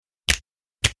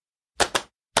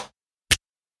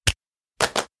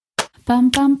Bum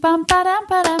bum bum ba-dum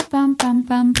ba-dum bum bum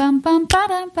bum bum bum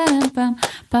ba-dum ba-dum bum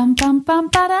bum bum bum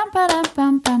ba-dum ba-dum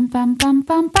bum bum bum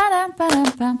bum bum ba-dum ba-dum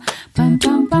bum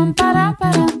bum bum bum ba-dum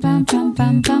ba-dum bum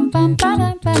bum bum bum bum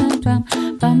ba-dum ba-dum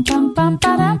bum bum bum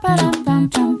bum ba-dum ba-dum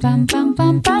bum bum bum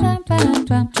bum bum ba-dum ba-dum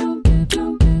bum.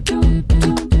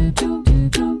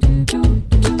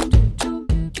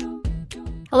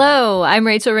 Hello, I'm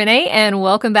Rachel Renee, and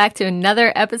welcome back to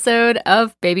another episode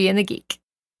of Baby and the Geek.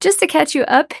 Just to catch you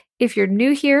up, if you're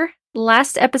new here,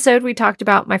 last episode we talked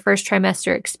about my first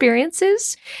trimester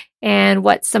experiences and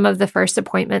what some of the first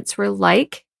appointments were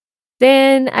like.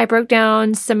 Then I broke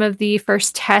down some of the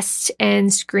first tests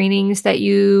and screenings that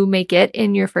you may get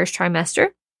in your first trimester.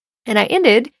 And I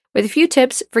ended with a few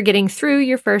tips for getting through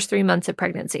your first 3 months of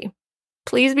pregnancy.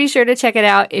 Please be sure to check it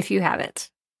out if you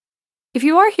haven't. If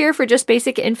you are here for just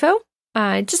basic info,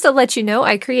 just to let you know,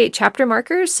 I create chapter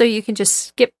markers so you can just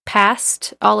skip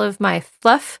past all of my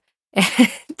fluff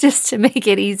just to make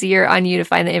it easier on you to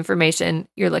find the information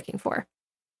you're looking for.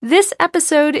 This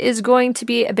episode is going to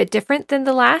be a bit different than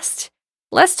the last.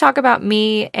 Less talk about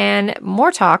me and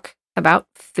more talk about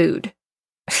food.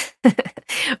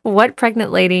 What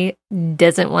pregnant lady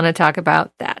doesn't want to talk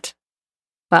about that?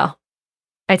 Well,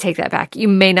 I take that back. You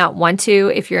may not want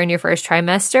to if you're in your first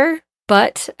trimester,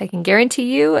 but I can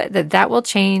guarantee you that that will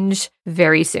change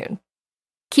very soon.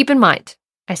 Keep in mind,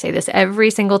 I say this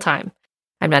every single time,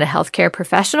 I'm not a healthcare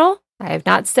professional, I have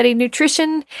not studied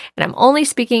nutrition, and I'm only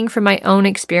speaking from my own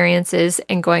experiences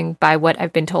and going by what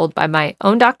I've been told by my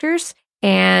own doctors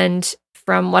and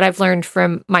from what I've learned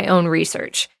from my own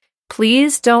research.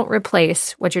 Please don't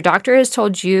replace what your doctor has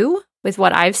told you with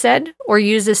what I've said or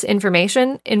use this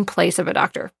information in place of a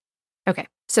doctor. Okay,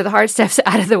 so the hard stuff's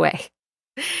out of the way.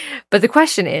 But the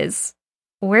question is,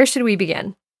 where should we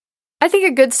begin? I think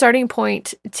a good starting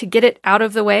point to get it out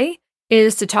of the way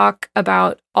is to talk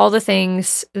about all the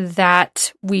things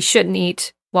that we shouldn't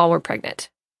eat while we're pregnant.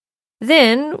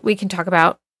 Then we can talk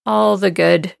about all the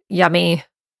good, yummy,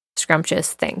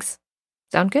 scrumptious things.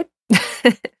 Sound good?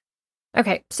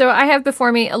 Okay, so I have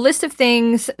before me a list of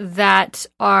things that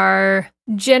are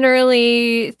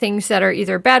generally things that are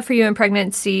either bad for you in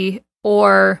pregnancy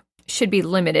or should be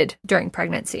limited during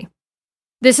pregnancy.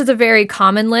 This is a very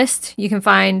common list. You can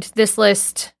find this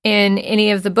list in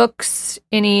any of the books,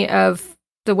 any of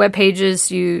the web pages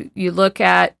you look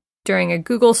at during a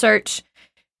Google search.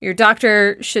 Your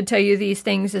doctor should tell you these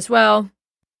things as well.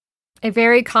 A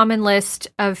very common list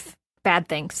of bad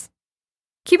things.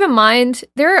 Keep in mind,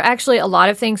 there are actually a lot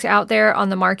of things out there on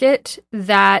the market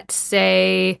that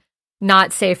say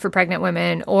not safe for pregnant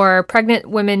women, or pregnant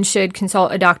women should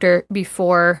consult a doctor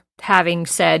before having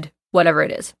said whatever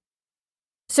it is.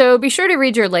 So be sure to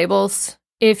read your labels.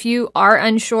 If you are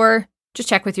unsure, just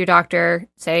check with your doctor.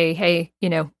 Say, hey,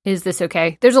 is this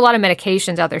okay? There's a lot of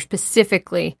medications out there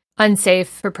specifically unsafe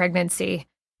for pregnancy.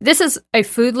 This is a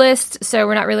food list, so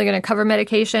we're not really going to cover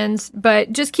medications,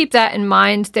 but just keep that in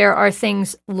mind. There are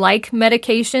things like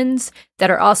medications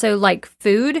that are also like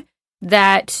food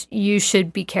that you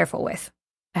should be careful with.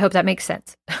 I hope that makes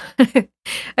sense.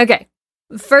 Okay,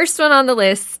 first one on the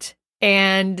list,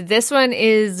 and this one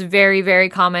is very, very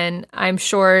common. I'm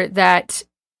sure that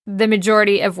the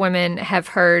majority of women have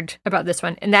heard about this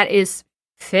one, and that is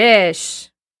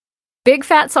fish. Big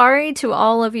fat sorry to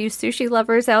all of you sushi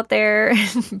lovers out there,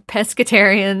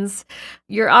 pescatarians.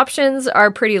 Your options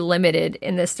are pretty limited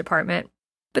in this department.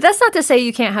 But that's not to say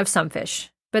you can't have some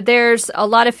fish. But there's a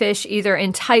lot of fish, either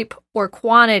in type or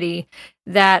quantity,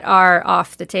 that are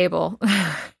off the table.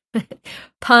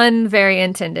 Pun very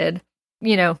intended.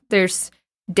 There's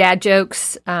dad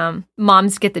jokes.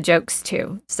 Moms get the jokes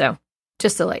too. So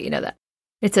just to let you know that.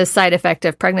 It's a side effect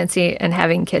of pregnancy and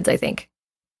having kids, I think.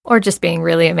 Or just being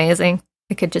really amazing.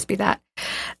 It could just be that.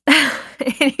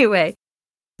 Anyway,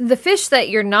 the fish that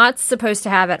you're not supposed to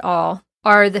have at all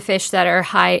are the fish that are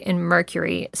high in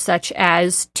mercury, such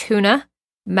as tuna,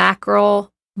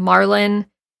 mackerel, marlin,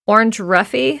 orange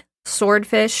roughy,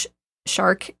 swordfish,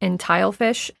 shark, and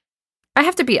tilefish. I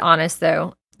have to be honest,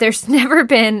 though. There's never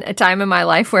been a time in my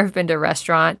life where I've been to a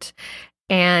restaurant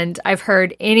and I've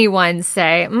heard anyone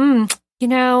say,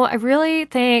 I really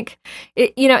think,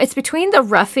 it's between the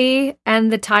roughy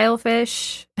and the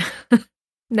tilefish.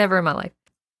 Never in my life.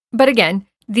 But again,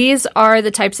 these are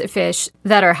the types of fish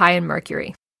that are high in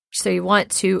mercury. So you want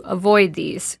to avoid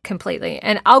these completely.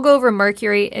 And I'll go over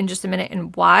mercury in just a minute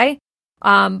and why.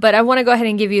 But I want to go ahead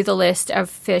and give you the list of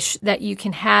fish that you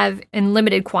can have in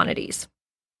limited quantities.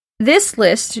 This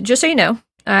list, just so you know,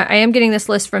 I am getting this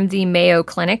list from the Mayo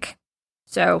Clinic.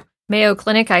 So Mayo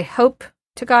Clinic, I hope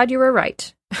to God you were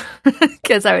right,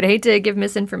 because I would hate to give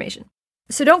misinformation.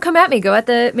 So don't come at me. Go at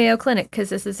the Mayo Clinic because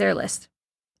this is their list.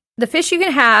 The fish you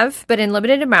can have, but in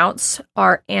limited amounts,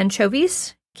 are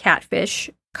anchovies, catfish,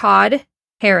 cod,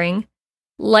 herring,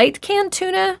 light canned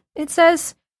tuna, it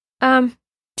says.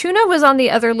 Tuna was on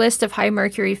the other list of high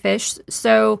mercury fish.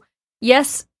 So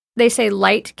yes, they say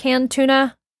light canned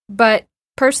tuna, but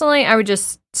personally, I would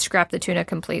just scrap the tuna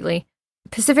completely.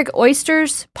 Pacific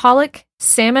oysters, pollock,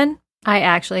 salmon. I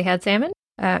actually had salmon.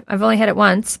 I've only had it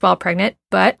once while pregnant,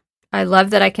 but I love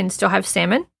that I can still have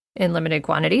salmon in limited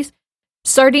quantities.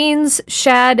 Sardines,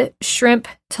 shad, shrimp,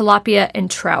 tilapia,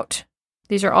 and trout.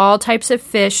 These are all types of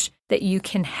fish that you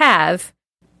can have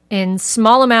in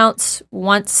small amounts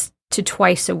once to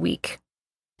twice a week.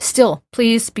 Still,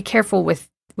 please be careful with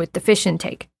the fish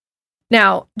intake.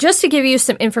 Now, just to give you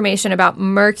some information about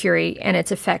mercury and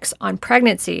its effects on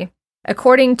pregnancy,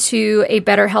 according to a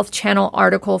Better Health Channel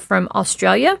article from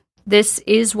Australia, this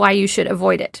is why you should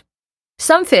avoid it.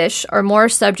 Some fish are more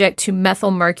subject to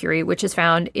methylmercury, which is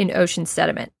found in ocean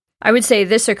sediment. I would say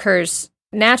this occurs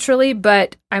naturally,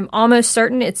 but I'm almost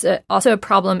certain it's also a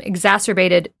problem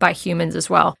exacerbated by humans as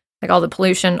well. Like all the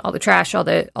pollution, all the trash, all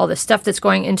the stuff that's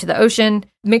going into the ocean,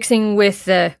 mixing with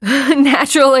the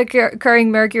natural occurring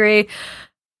mercury,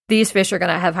 these fish are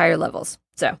going to have higher levels.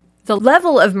 So the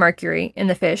level of mercury in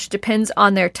the fish depends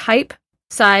on their type,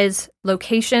 size,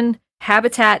 location,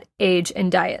 habitat, age,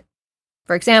 and diet.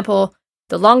 For example,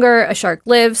 the longer a shark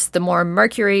lives, the more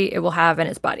mercury it will have in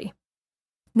its body.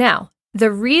 Now,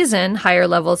 the reason higher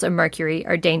levels of mercury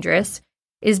are dangerous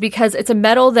is because it's a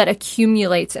metal that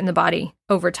accumulates in the body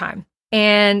over time.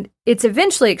 And it's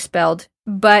eventually expelled,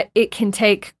 but it can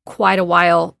take quite a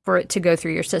while for it to go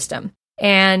through your system.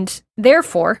 And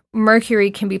therefore,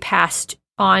 mercury can be passed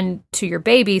on to your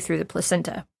baby through the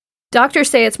placenta. Doctors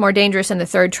say it's more dangerous in the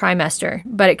third trimester,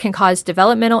 but it can cause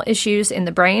developmental issues in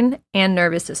the brain and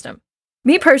nervous system.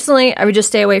 Me personally, I would just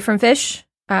stay away from fish.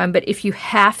 But if you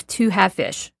have to have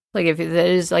fish, like if that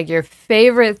is like your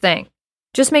favorite thing,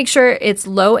 just make sure it's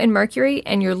low in mercury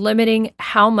and you're limiting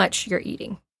how much you're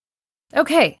eating.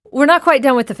 Okay, we're not quite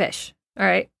done with the fish. All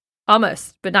right,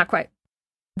 almost, but not quite.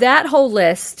 That whole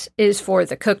list is for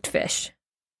the cooked fish.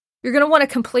 You're going to want to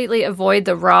completely avoid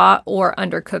the raw or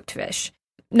undercooked fish.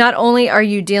 Not only are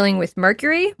you dealing with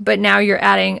mercury, but now you're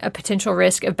adding a potential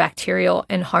risk of bacterial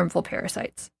and harmful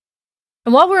parasites.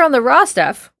 And while we're on the raw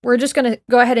stuff, we're just going to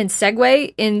go ahead and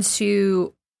segue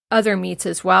into other meats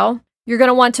as well. You're going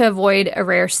to want to avoid a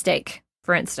rare steak,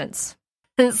 for instance.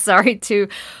 Sorry to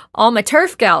all my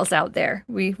turf gals out there.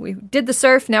 We did the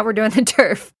surf, now we're doing the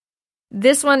turf.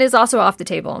 This one is also off the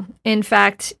table. In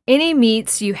fact, any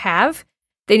meats you have,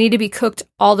 they need to be cooked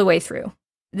all the way through.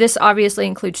 This obviously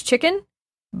includes chicken,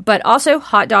 but also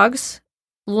hot dogs,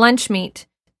 lunch meat,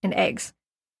 and eggs.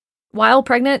 While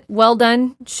pregnant, well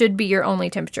done should be your only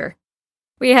temperature.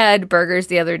 We had burgers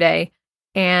the other day,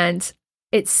 and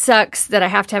it sucks that I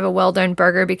have to have a well done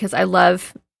burger because I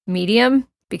love medium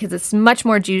because it's much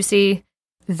more juicy.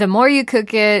 The more you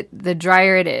cook it, the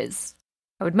drier it is.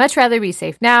 I would much rather be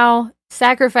safe now,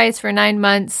 sacrifice for 9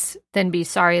 months, than be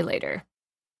sorry later.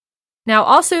 Now,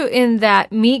 also in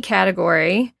that meat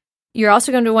category, you're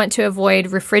also going to want to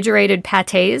avoid refrigerated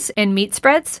pâtés and meat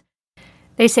spreads.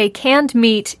 They say canned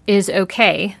meat is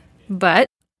okay, but,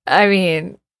 I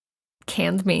mean,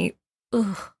 canned meat,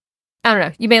 ugh. I don't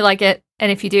know. You may like it,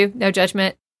 and if you do, no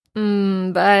judgment.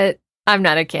 But I'm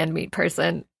not a canned meat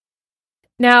person.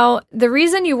 Now, the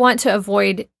reason you want to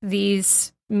avoid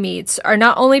these meats are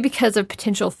not only because of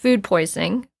potential food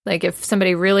poisoning, like if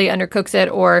somebody really undercooks it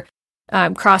or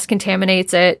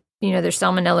cross-contaminates it, there's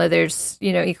salmonella, there's,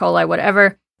 E. coli,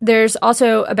 whatever. There's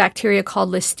also a bacteria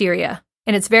called Listeria,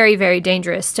 and it's very, very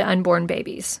dangerous to unborn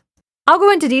babies. I'll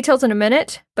go into details in a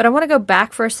minute, but I want to go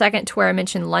back for a second to where I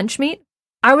mentioned lunch meat.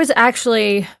 I was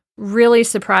actually really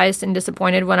surprised and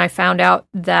disappointed when I found out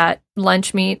that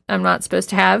lunch meat I'm not supposed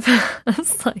to have. I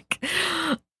was like,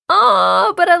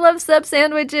 oh, but I love sub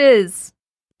sandwiches.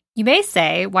 You may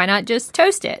say, why not just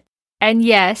toast it? And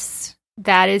yes,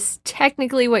 that is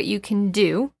technically what you can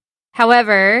do.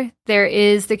 However, there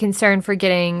is the concern for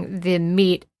getting the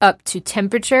meat up to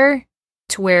temperature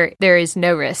to where there is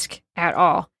no risk at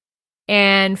all.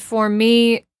 And for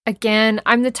me, again,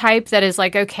 I'm the type that is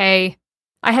like, okay,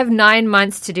 I have 9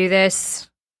 months to do this,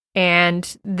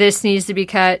 and this needs to be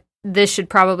cut. This should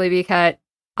probably be cut.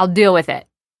 I'll deal with it.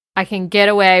 I can get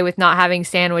away with not having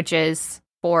sandwiches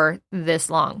for this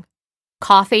long.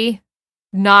 Coffee,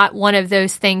 not one of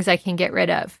those things I can get rid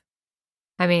of.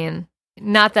 I mean,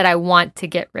 not that I want to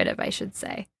get rid of, I should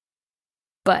say.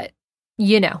 But,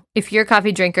 if you're a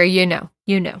coffee drinker, you know.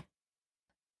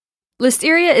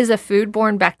 Listeria is a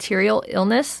foodborne bacterial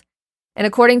illness And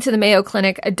according to the Mayo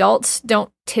Clinic, adults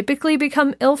don't typically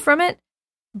become ill from it,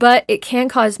 but it can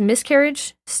cause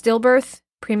miscarriage, stillbirth,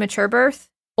 premature birth,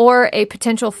 or a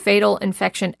potential fatal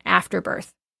infection after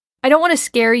birth. I don't want to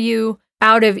scare you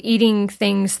out of eating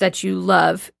things that you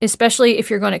love, especially if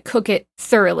you're going to cook it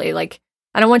thoroughly. Like,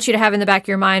 I don't want you to have in the back of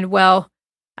your mind, well,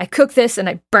 I cook this and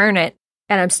I burn it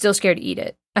and I'm still scared to eat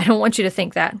it. I don't want you to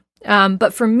think that.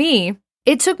 But for me,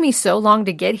 it took me so long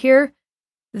to get here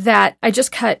that I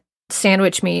just cut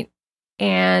sandwich meat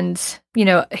and,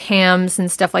 hams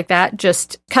and stuff like that.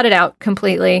 Just cut it out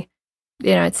completely.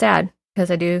 It's sad because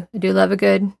I do love a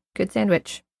good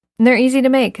sandwich. And they're easy to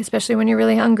make, especially when you're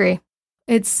really hungry.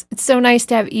 It's so nice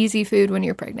to have easy food when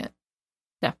you're pregnant.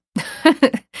 So.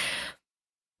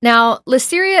 Now,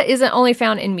 listeria isn't only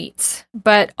found in meats,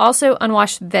 but also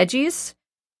unwashed veggies,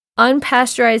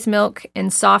 unpasteurized milk,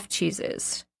 and soft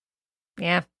cheeses.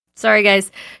 Yeah, sorry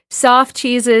guys. Soft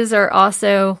cheeses are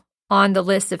also on the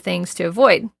list of things to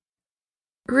avoid.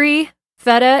 Brie,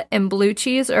 feta, and blue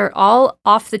cheese are all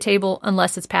off the table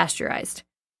unless it's pasteurized.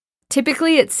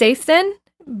 Typically, it's safe then,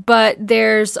 but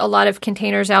there's a lot of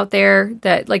containers out there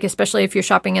that, like, especially if you're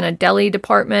shopping in a deli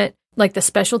department, like the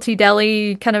specialty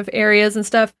deli kind of areas and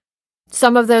stuff,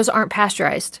 some of those aren't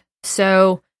pasteurized.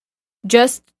 So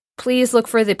just please look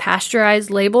for the pasteurized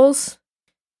labels.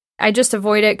 I just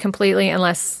avoid it completely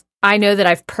unless I know that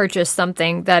I've purchased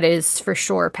something that is for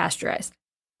sure pasteurized.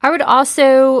 I would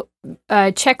also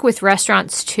check with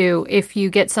restaurants too. If you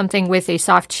get something with a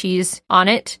soft cheese on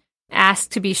it,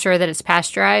 ask to be sure that it's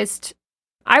pasteurized.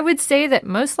 I would say that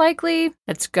most likely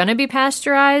it's going to be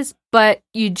pasteurized, but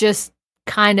you just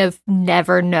kind of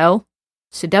never know.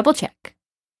 So double check.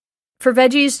 For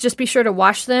veggies, just be sure to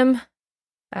wash them.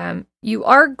 You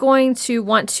are going to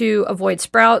want to avoid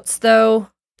sprouts, though,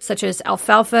 such as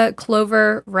alfalfa,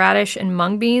 clover, radish, and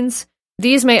mung beans.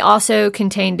 These may also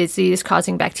contain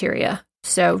disease-causing bacteria,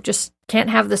 so just can't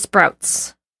have the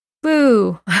sprouts.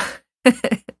 Boo!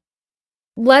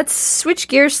 Let's switch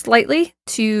gears slightly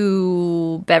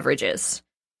to beverages.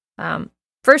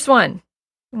 First one,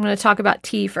 I'm going to talk about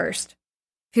tea first.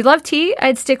 If you love tea,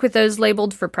 I'd stick with those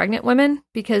labeled for pregnant women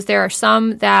because there are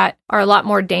some that are a lot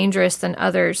more dangerous than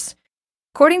others.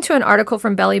 According to an article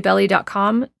from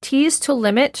bellybelly.com, teas to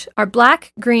limit are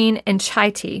black, green, and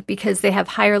chai tea because they have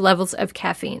higher levels of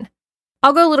caffeine.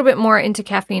 I'll go a little bit more into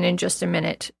caffeine in just a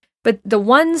minute, but the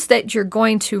ones that you're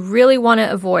going to really want to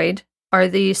avoid are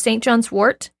the St. John's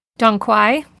wort, dong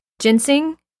quai,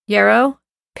 ginseng, yarrow,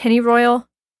 pennyroyal,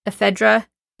 ephedra,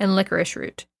 and licorice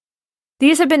root.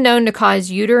 These have been known to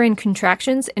cause uterine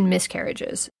contractions and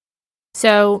miscarriages.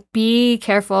 So be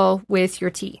careful with your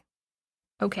tea.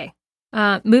 Okay.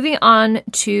 Moving on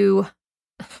to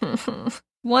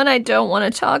one I don't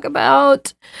want to talk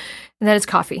about, and that is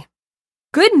coffee.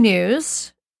 Good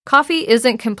news, coffee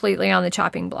isn't completely on the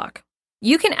chopping block.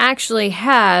 You can actually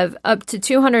have up to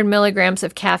 200 milligrams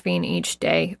of caffeine each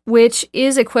day, which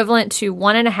is equivalent to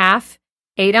 1.5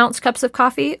 8-ounce cups of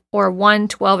coffee or 1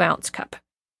 12-ounce cup.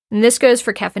 And this goes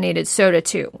for caffeinated soda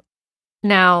too.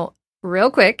 Now,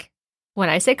 real quick, when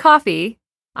I say coffee,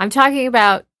 I'm talking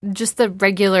about just the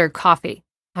regular coffee.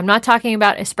 I'm not talking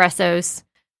about espressos.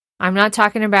 I'm not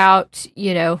talking about,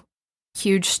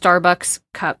 huge Starbucks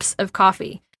cups of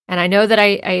coffee. And I know that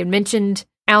I mentioned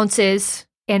ounces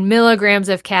and milligrams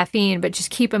of caffeine, but just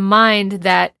keep in mind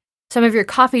that some of your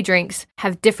coffee drinks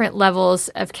have different levels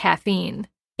of caffeine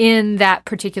in that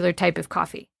particular type of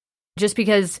coffee. Just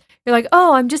because you're like,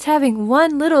 oh, I'm just having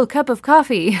one little cup of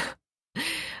coffee.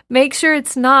 Make sure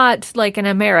it's not like an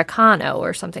Americano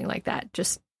or something like that.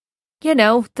 Just,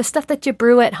 the stuff that you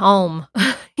brew at home.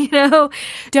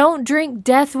 Don't drink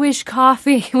Death Wish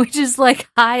coffee, which is like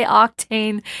high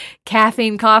octane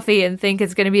caffeine coffee, and think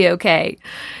it's going to be okay.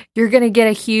 You're going to get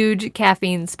a huge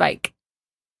caffeine spike.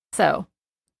 So,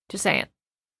 just saying.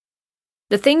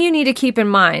 The thing you need to keep in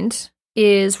mind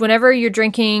is whenever you're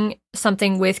drinking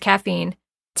something with caffeine,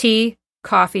 tea,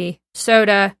 coffee,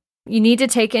 soda, you need to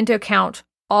take into account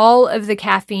all of the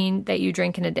caffeine that you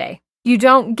drink in a day. You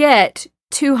don't get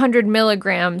 200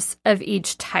 milligrams of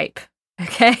each type,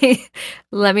 okay?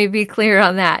 Let me be clear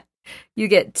on that. You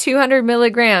get 200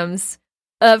 milligrams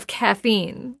of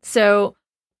caffeine. So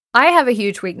I have a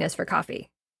huge weakness for coffee.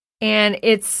 And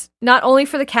it's not only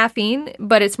for the caffeine,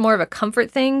 but it's more of a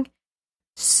comfort thing.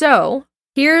 So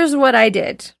here's what I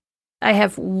did. I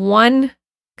have 1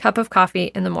 cup of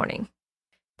coffee in the morning.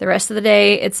 The rest of the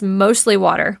day, it's mostly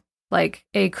water, like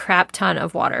a crap ton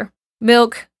of water.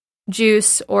 Milk,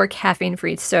 juice, or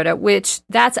caffeine-free soda, which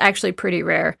that's actually pretty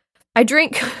rare. I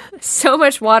drink so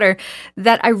much water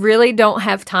that I really don't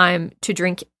have time to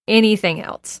drink anything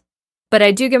else. but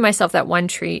I do give myself that one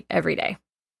treat every day.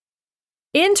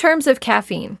 In terms of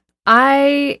caffeine,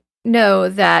 I know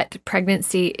that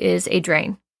pregnancy is a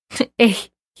drain, a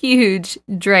huge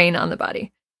drain on the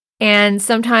body. And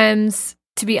sometimes,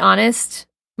 to be honest,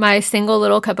 my single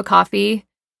little cup of coffee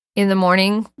in the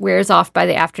morning wears off by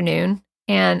the afternoon,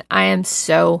 and I am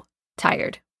so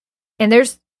tired. And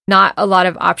there's not a lot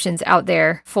of options out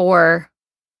there for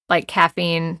like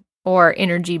caffeine or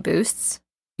energy boosts.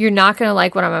 You're not going to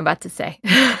like what I'm about to say.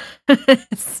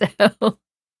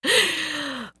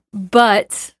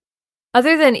 But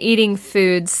other than eating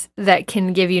foods that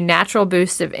can give you natural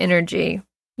boosts of energy,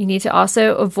 you need to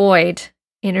also avoid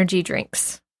energy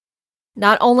drinks.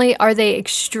 Not only are they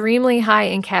extremely high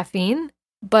in caffeine,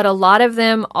 but a lot of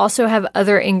them also have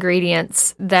other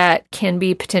ingredients that can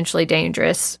be potentially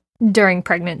dangerous during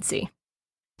pregnancy.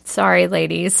 Sorry,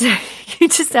 ladies. You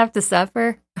just have to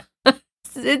suffer.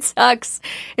 It sucks.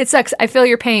 It sucks. I feel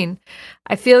your pain.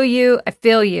 I feel you. I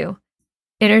feel you.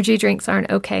 Energy drinks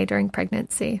aren't okay during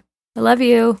pregnancy. I love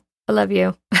you. I love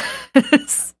you.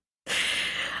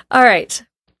 All right.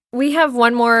 We have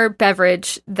one more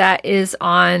beverage that is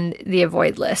on the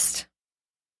avoid list,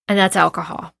 and that's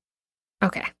alcohol.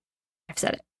 Okay. I've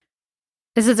said it.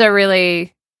 This is a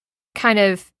really kind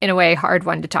of, in a way, hard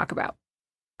one to talk about.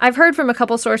 I've heard from a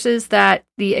couple sources that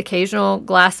the occasional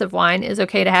glass of wine is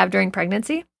okay to have during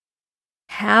pregnancy.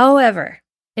 However,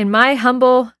 in my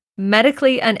humble,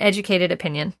 medically uneducated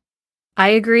opinion, I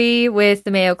agree with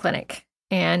the Mayo Clinic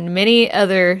and many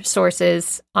other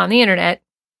sources on the internet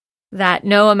that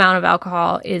no amount of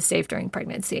alcohol is safe during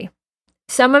pregnancy.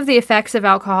 Some of the effects of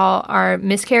alcohol are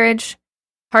miscarriage,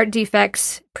 heart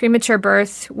defects, premature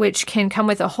birth, which can come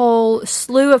with a whole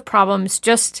slew of problems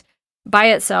just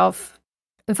by itself.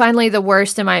 And finally, the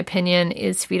worst, in my opinion,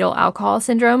 is fetal alcohol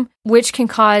syndrome, which can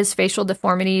cause facial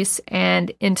deformities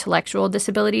and intellectual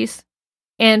disabilities.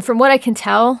 And from what I can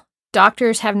tell,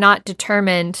 doctors have not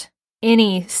determined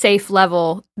any safe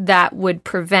level that would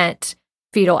prevent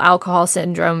fetal alcohol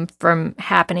syndrome from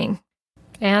happening.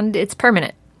 And it's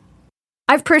permanent.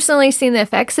 I've personally seen the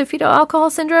effects of fetal alcohol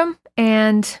syndrome,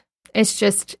 and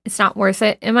it's not worth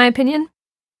it, in my opinion.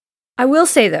 I will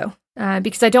say, though,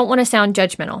 because I don't want to sound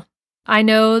judgmental, I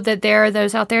know that there are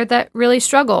those out there that really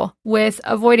struggle with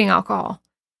avoiding alcohol.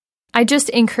 I just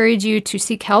encourage you to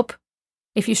seek help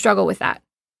if you struggle with that.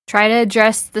 Try to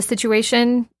address the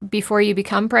situation before you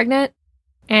become pregnant,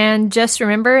 and just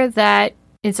remember that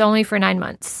it's only for 9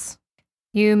 months.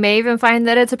 You may even find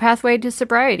that it's a pathway to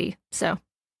sobriety. So,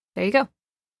 there you go.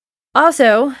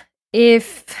 Also,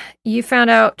 if you found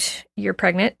out you're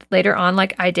pregnant later on,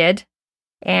 like I did,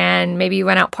 and maybe you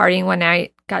went out partying one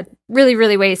night, got really,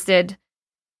 really wasted,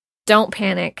 don't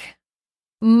panic.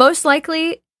 Most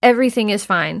likely, everything is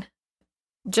fine.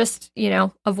 Just,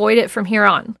 avoid it from here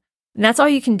on. And that's all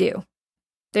you can do.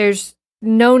 There's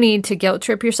no need to guilt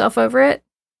trip yourself over it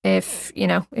if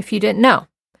you didn't know.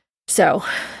 So,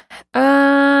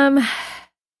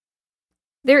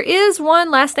 there is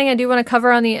one last thing I do want to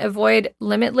cover on the avoid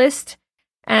limit list,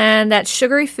 and that's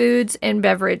sugary foods and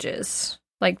beverages,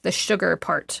 like the sugar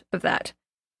part of that.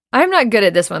 I'm not good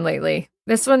at this one lately.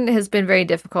 This one has been very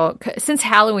difficult since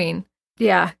Halloween.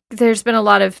 Yeah, there's been a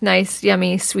lot of nice,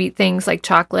 yummy, sweet things like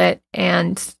chocolate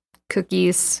and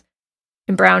cookies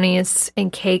and brownies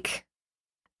and cake.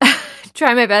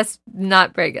 Try my best,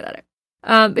 not very good at it.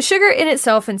 But sugar in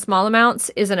itself in small amounts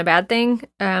isn't a bad thing,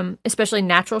 especially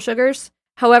natural sugars.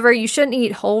 However, you shouldn't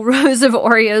eat whole rows of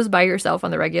Oreos by yourself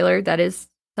on the regular. That is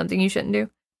something you shouldn't do.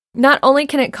 Not only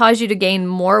can it cause you to gain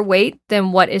more weight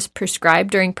than what is prescribed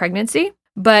during pregnancy,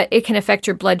 but it can affect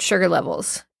your blood sugar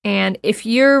levels. And if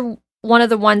you're one of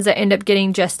the ones that end up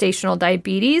getting gestational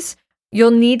diabetes,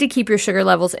 you'll need to keep your sugar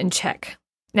levels in check.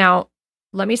 Now,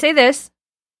 let me say this.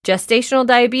 Gestational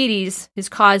diabetes is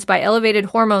caused by elevated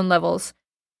hormone levels,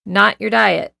 not your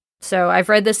diet. So I've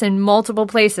read this in multiple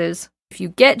places. If you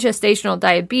get gestational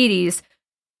diabetes,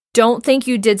 don't think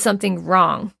you did something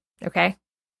wrong, okay?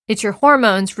 It's your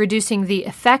hormones reducing the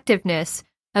effectiveness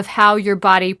of how your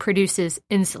body produces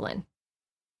insulin.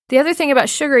 The other thing about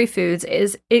sugary foods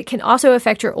is it can also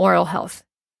affect your oral health.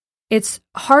 It's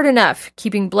hard enough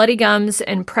keeping bloody gums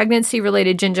and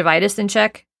pregnancy-related gingivitis in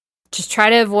check. Just try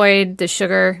to avoid the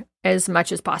sugar as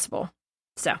much as possible.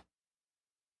 So,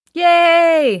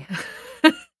 yay!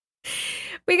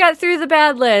 We got through the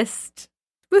bad list.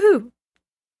 Woohoo!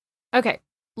 Okay,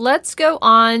 let's go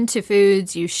on to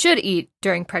foods you should eat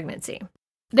during pregnancy.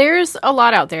 There's a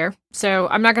lot out there, so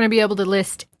I'm not going to be able to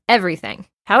list everything.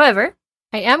 However,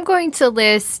 I am going to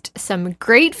list some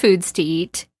great foods to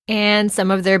eat and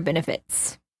some of their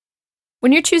benefits.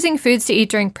 When you're choosing foods to eat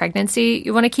during pregnancy,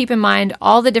 you want to keep in mind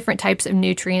all the different types of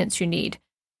nutrients you need.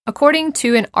 According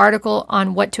to an article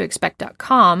on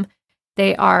whattoexpect.com,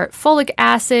 they are folic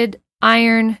acid,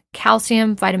 iron,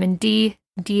 calcium, vitamin D,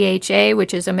 DHA,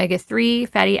 which is omega-3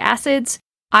 fatty acids,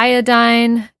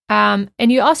 iodine, and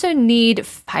you also need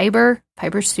fiber.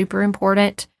 Fiber is super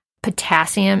important.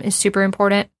 Potassium is super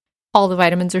important. All the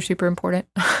vitamins are super important.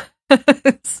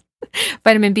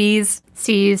 Vitamin B's,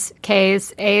 C's,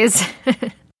 K's, A's.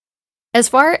 As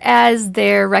far as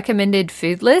their recommended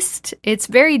food list, it's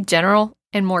very general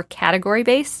and more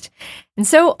category-based, and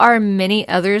so are many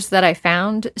others that I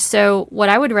found. So what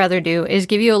I would rather do is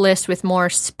give you a list with more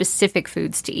specific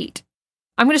foods to eat.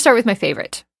 I'm going to start with my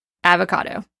favorite,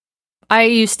 avocado. I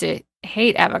used to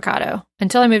hate avocado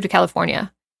until I moved to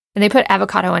California, and they put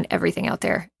avocado on everything out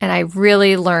there, and I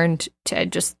really learned to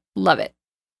just love it.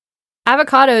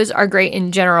 Avocados are great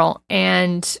in general,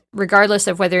 and regardless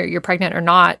of whether you're pregnant or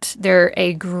not, they're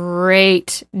a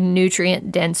great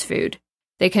nutrient-dense food.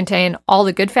 They contain all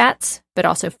the good fats, but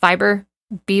also fiber,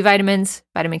 B vitamins,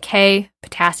 vitamin K,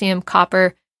 potassium,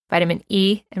 copper, vitamin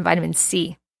E, and vitamin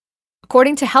C.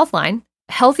 According to Healthline,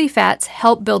 healthy fats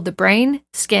help build the brain,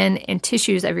 skin, and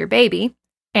tissues of your baby,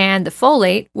 and the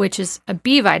folate, which is a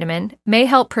B vitamin, may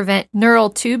help prevent neural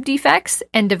tube defects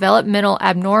and developmental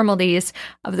abnormalities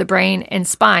of the brain and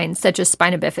spine, such as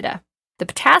spina bifida. The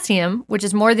potassium, which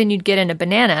is more than you'd get in a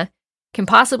banana, can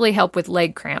possibly help with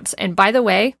leg cramps. And by the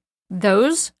way,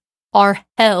 those are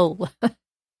hell.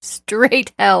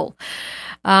 Straight hell.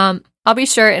 I'll be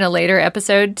sure in a later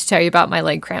episode to tell you about my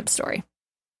leg cramp story.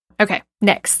 Okay,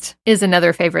 next is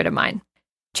another favorite of mine,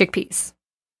 chickpeas.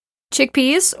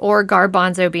 Chickpeas, or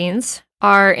garbanzo beans,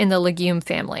 are in the legume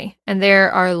family, and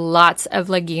there are lots of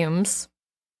legumes,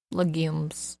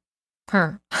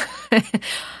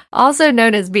 also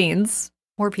known as beans,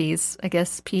 or peas, I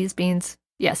guess, peas, beans,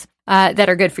 yes, that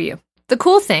are good for you. The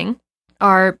cool thing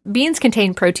are beans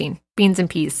contain protein, beans and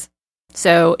peas.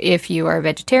 So if you are a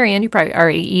vegetarian, you're probably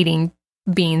already eating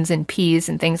beans and peas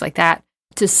and things like that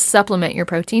to supplement your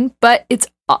protein, but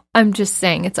I'm just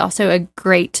saying, it's also a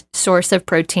great source of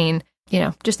protein,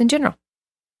 just in general.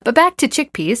 But back to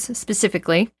chickpeas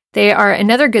specifically, they are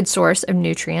another good source of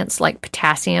nutrients like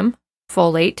potassium,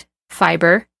 folate,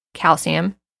 fiber,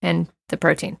 calcium, and the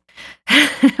protein.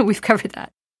 We've covered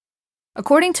that.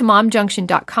 According to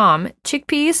momjunction.com,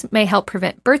 chickpeas may help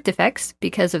prevent birth defects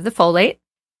because of the folate,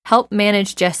 help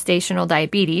manage gestational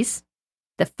diabetes.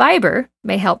 The fiber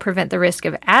may help prevent the risk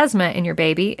of asthma in your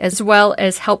baby, as well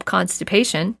as help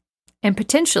constipation, and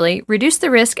potentially reduce the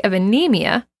risk of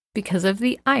anemia because of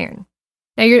the iron.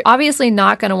 Now, you're obviously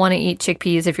not going to want to eat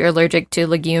chickpeas if you're allergic to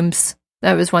legumes.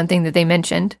 That was one thing that they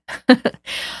mentioned.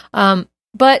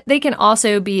 But they can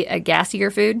also be a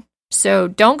gassier food, so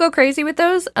don't go crazy with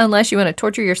those unless you want to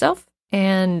torture yourself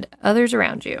and others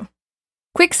around you.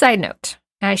 Quick side note,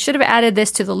 I should have added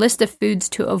this to the list of foods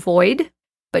to avoid,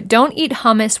 but don't eat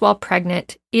hummus while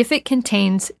pregnant if it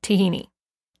contains tahini.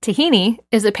 Tahini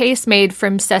is a paste made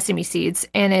from sesame seeds,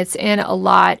 and it's in a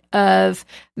lot of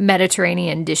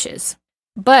Mediterranean dishes.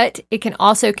 But it can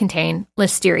also contain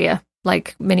listeria,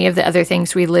 like many of the other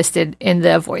things we listed in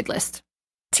the avoid list.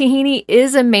 Tahini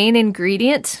is a main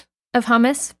ingredient of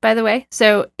hummus, by the way,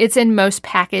 so it's in most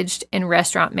packaged and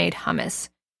restaurant-made hummus.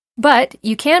 But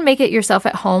you can make it yourself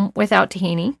at home without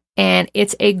tahini, and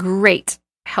it's a great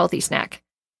healthy snack.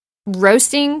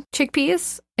 Roasting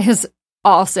chickpeas is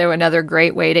also another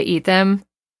great way to eat them,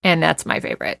 and that's my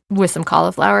favorite, with some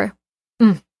cauliflower.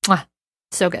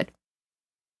 So good.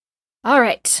 All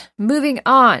right, moving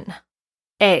on.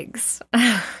 Eggs.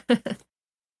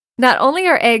 Not only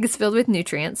are eggs filled with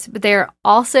nutrients, but they are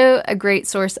also a great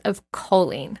source of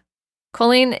choline.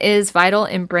 Choline is vital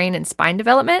in brain and spine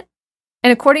development,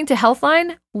 and according to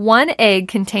Healthline, one egg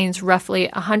contains roughly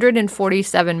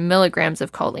 147 milligrams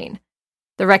of choline.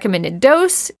 The recommended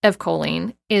dose of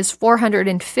choline is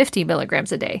 450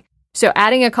 milligrams a day. So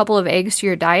adding a couple of eggs to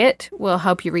your diet will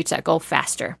help you reach that goal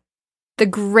faster. The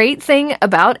great thing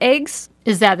about eggs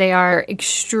is that they are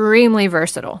extremely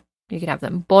versatile. You can have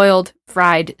them boiled,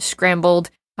 fried,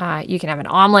 scrambled. You can have an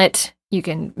omelet. You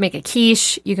can make a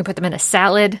quiche. You can put them in a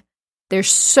salad. There's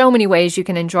so many ways you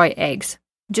can enjoy eggs.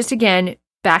 Just again,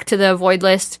 back to the avoid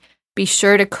list, be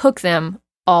sure to cook them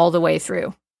all the way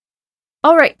through.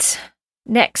 All right.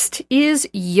 Next is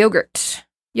yogurt.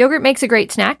 Yogurt makes a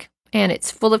great snack, and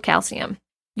it's full of calcium.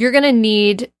 You're going to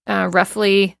need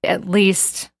roughly at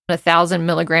least 1,000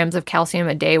 milligrams of calcium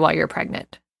a day while you're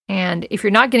pregnant. And if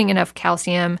you're not getting enough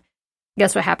calcium,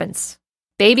 guess what happens?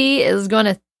 Baby is going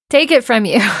to take it from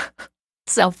you.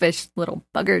 Selfish little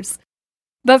buggers.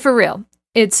 But for real,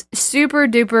 It's super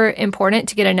duper important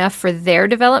to get enough for their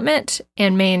development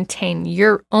and maintain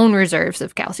your own reserves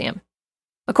of calcium.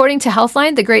 According to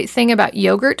Healthline, the great thing about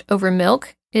yogurt over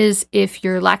milk is if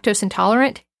you're lactose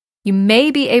intolerant, you may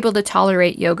be able to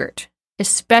tolerate yogurt,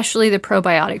 especially the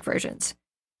probiotic versions.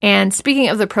 And speaking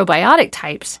of the probiotic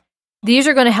types, these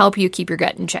are going to help you keep your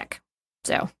gut in check.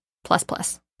 So, plus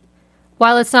plus.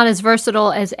 While it's not as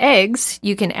versatile as eggs,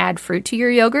 you can add fruit to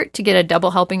your yogurt to get a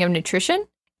double helping of nutrition,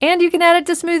 and you can add it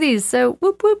to smoothies, so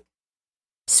whoop whoop.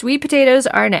 Sweet potatoes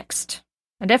are next.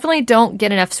 I definitely don't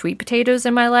get enough sweet potatoes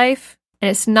in my life, and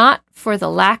it's not for the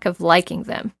lack of liking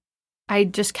them. I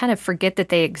just kind of forget that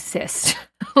they exist,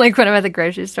 like when I'm at the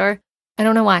grocery store. I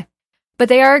don't know why. But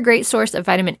they are a great source of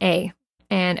vitamin A,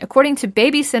 and according to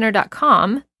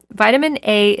babycenter.com, vitamin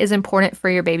A is important for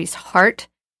your baby's heart,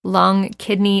 lung,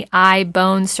 kidney, eye,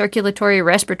 bone, circulatory,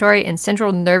 respiratory, and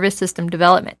central nervous system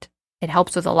development. It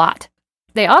helps with a lot.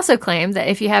 They also claim that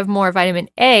if you have more vitamin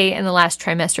A in the last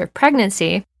trimester of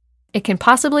pregnancy, it can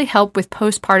possibly help with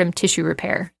postpartum tissue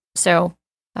repair. So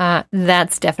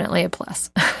that's definitely a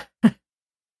plus. All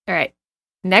right.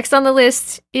 Next on the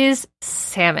list is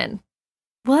salmon.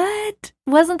 What?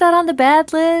 Wasn't that on the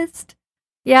bad list?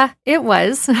 Yeah, it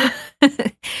was.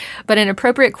 But in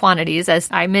appropriate quantities, as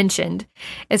I mentioned,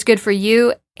 it's good for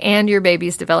you and your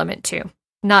baby's development too.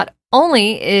 Not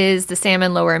only is the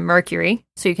salmon lower in mercury,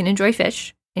 so you can enjoy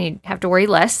fish and you have to worry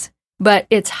less, but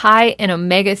it's high in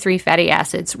omega-3 fatty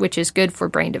acids, which is good for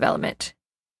brain development.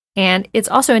 And it's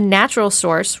also a natural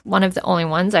source, one of the only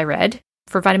ones I read,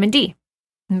 for vitamin D.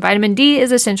 And vitamin D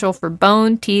is essential for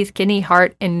bone, teeth, kidney,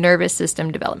 heart, and nervous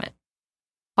system development.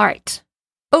 All right,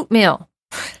 oatmeal.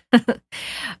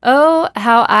 Oh,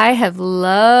 how I have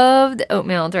loved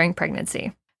oatmeal during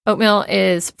pregnancy. Oatmeal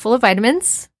is full of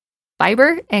vitamins,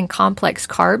 fiber, and complex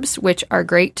carbs, which are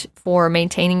great for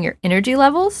maintaining your energy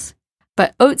levels.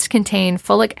 But oats contain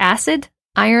folic acid,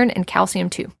 iron, and calcium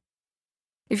too.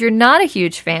 If you're not a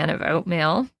huge fan of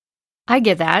oatmeal, I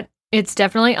get that. It's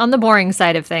definitely on the boring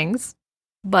side of things.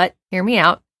 But hear me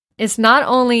out. It's not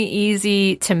only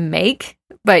easy to make,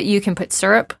 but you can put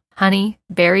syrup, honey,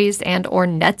 berries, and or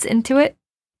nuts into it.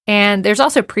 And there's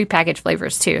also prepackaged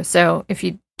flavors too. So if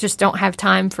you just don't have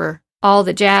time for all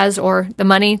the jazz or the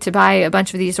money to buy a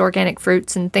bunch of these organic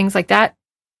fruits and things like that,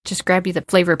 just grab you the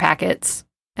flavor packets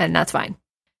and that's fine.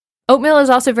 Oatmeal is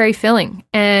also very filling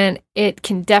and it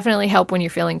can definitely help when you're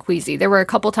feeling queasy. There were a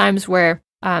couple times where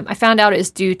I found out it's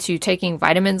due to taking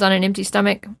vitamins on an empty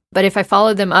stomach, but if I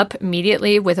followed them up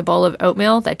immediately with a bowl of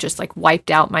oatmeal, that just like wiped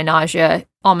out my nausea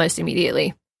almost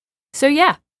immediately. So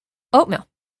yeah, oatmeal.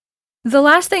 The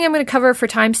last thing I'm going to cover for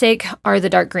time's sake are the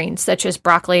dark greens, such as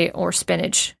broccoli or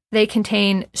spinach. They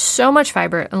contain so much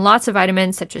fiber and lots of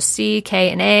vitamins such as C,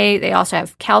 K, and A. They also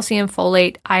have calcium,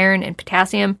 folate, iron, and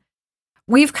potassium.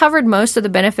 We've covered most of the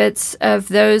benefits of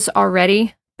those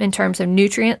already in terms of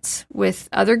nutrients with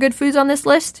other good foods on this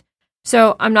list,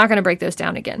 so I'm not going to break those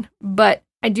down again. But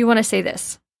I do want to say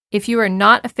this. If you are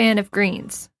not a fan of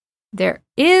greens, there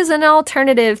is an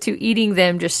alternative to eating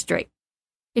them just straight.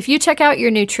 If you check out your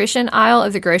nutrition aisle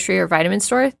of the grocery or vitamin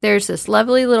store, there's this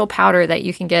lovely little powder that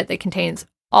you can get that contains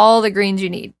all the greens you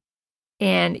need.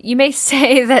 And you may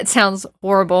say that sounds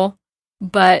horrible,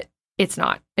 but it's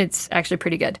not. It's actually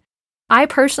pretty good. I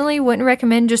personally wouldn't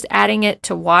recommend just adding it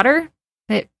to water.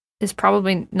 It is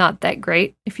probably not that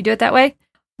great if you do it that way,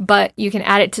 but you can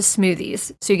add it to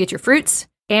smoothies. So you get your fruits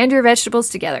and your vegetables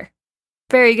together.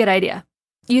 Very good idea.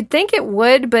 You'd think it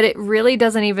would, but it really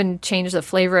doesn't even change the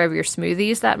flavor of your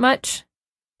smoothies that much.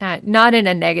 Not in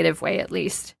a negative way, at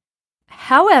least.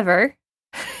 However,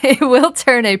 it will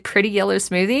turn a pretty yellow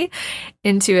smoothie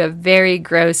into a very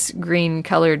gross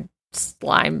green-colored,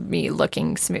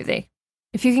 slimy-looking smoothie.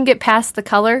 If you can get past the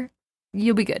color,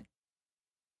 you'll be good.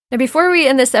 Now, before we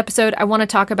end this episode, I want to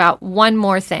talk about one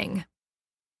more thing.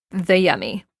 The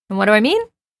yummy. And what do I mean?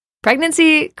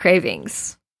 Pregnancy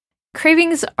cravings.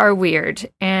 Cravings are weird,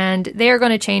 and they are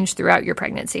going to change throughout your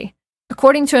pregnancy.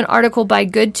 According to an article by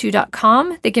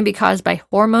good2.com, they can be caused by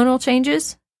hormonal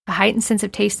changes, a heightened sense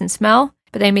of taste and smell,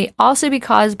 but they may also be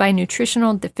caused by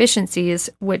nutritional deficiencies,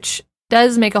 which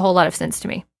does make a whole lot of sense to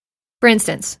me. For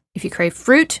instance, if you crave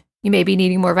fruit, you may be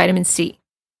needing more vitamin C.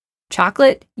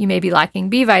 Chocolate, you may be lacking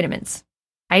B vitamins.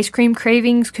 Ice cream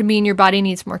cravings could mean your body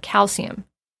needs more calcium.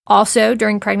 Also,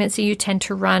 during pregnancy, you tend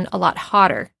to run a lot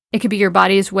hotter. It could be your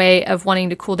body's way of wanting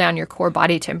to cool down your core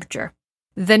body temperature.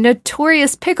 The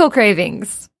notorious pickle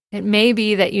cravings. It may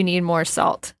be that you need more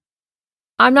salt.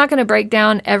 I'm not going to break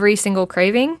down every single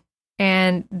craving,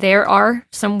 and there are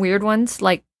some weird ones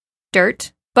like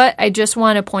dirt, but I just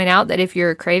want to point out that if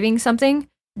you're craving something,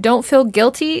 don't feel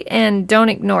guilty and don't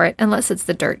ignore it unless it's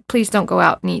the dirt. Please don't go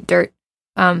out and eat dirt.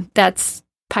 That's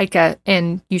pica,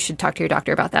 and you should talk to your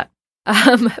doctor about that.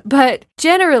 But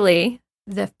generally,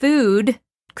 the food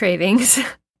cravings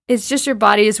is just your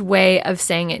body's way of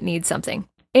saying it needs something.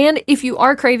 And if you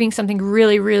are craving something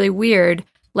really, really weird,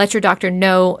 let your doctor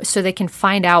know so they can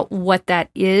find out what that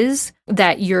is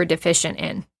that you're deficient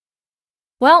in.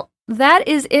 Well, that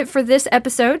is it for this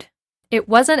episode. It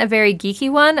wasn't a very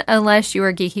geeky one unless you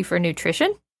are geeky for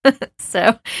nutrition.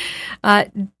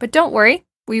 But don't worry,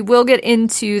 we will get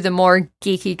into the more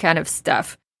geeky kind of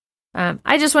stuff.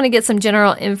 I just want to get some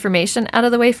general information out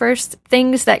of the way first,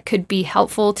 things that could be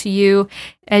helpful to you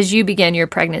as you begin your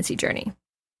pregnancy journey.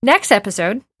 Next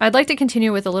episode, I'd like to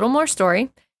continue with a little more story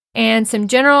and some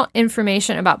general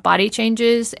information about body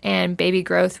changes and baby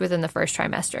growth within the first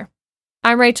trimester.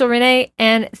 I'm Rachel Renee,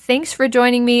 and thanks for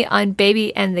joining me on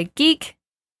Baby and the Geek.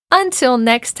 Until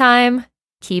next time,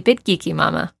 keep it geeky,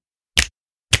 mama.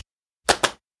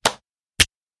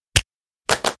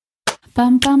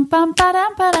 Bum bum bum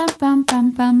ba-dum ba-dum bum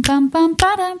bum bum bum bum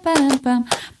ba-dum ba-dum bum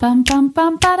bum bum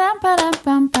bum ba-dum ba-dum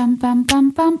bum bum bum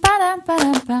bum bum ba-dum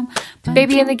ba-dum bum.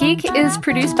 Baby and the Geek is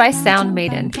produced by Sound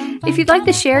Maiden. If you'd like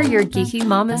to share your geeky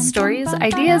mama's stories,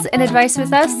 ideas, and advice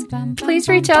with us, please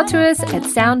reach out to us at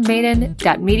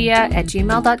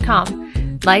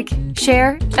soundmaiden.media@gmail.com. Like,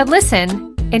 share, and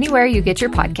listen anywhere you get your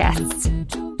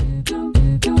podcasts.